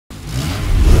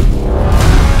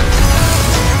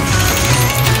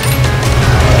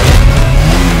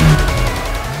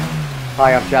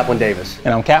Hi, I'm Chaplain Davis.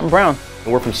 And I'm Captain Brown.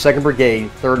 And we're from 2nd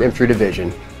Brigade, 3rd Infantry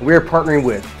Division. We are partnering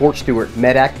with Fort Stewart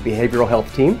MedAct Behavioral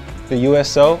Health Team, the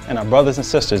USO, and our brothers and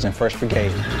sisters in 1st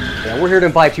Brigade. And we're here to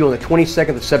invite you on the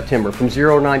 22nd of September from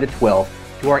 9 to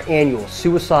 12 to our annual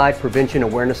Suicide Prevention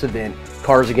Awareness event,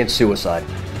 Cars Against Suicide.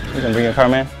 You can bring your car,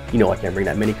 man? You know I can't bring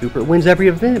that Mini Cooper. It wins every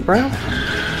event, Brown.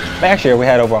 Last year we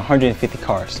had over 150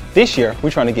 cars. This year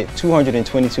we're trying to get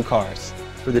 222 cars.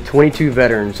 For the 22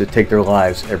 veterans that take their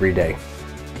lives every day.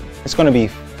 It's going to be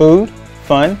food,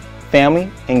 fun,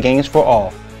 family, and games for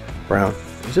all. Brown,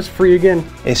 is this free again?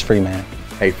 It's free, man.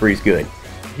 Hey, free's good.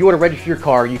 If you want to register your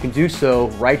car, you can do so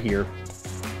right here.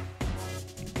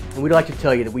 And we'd like to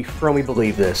tell you that we firmly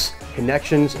believe this.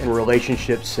 Connections and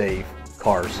relationships save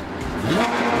cars.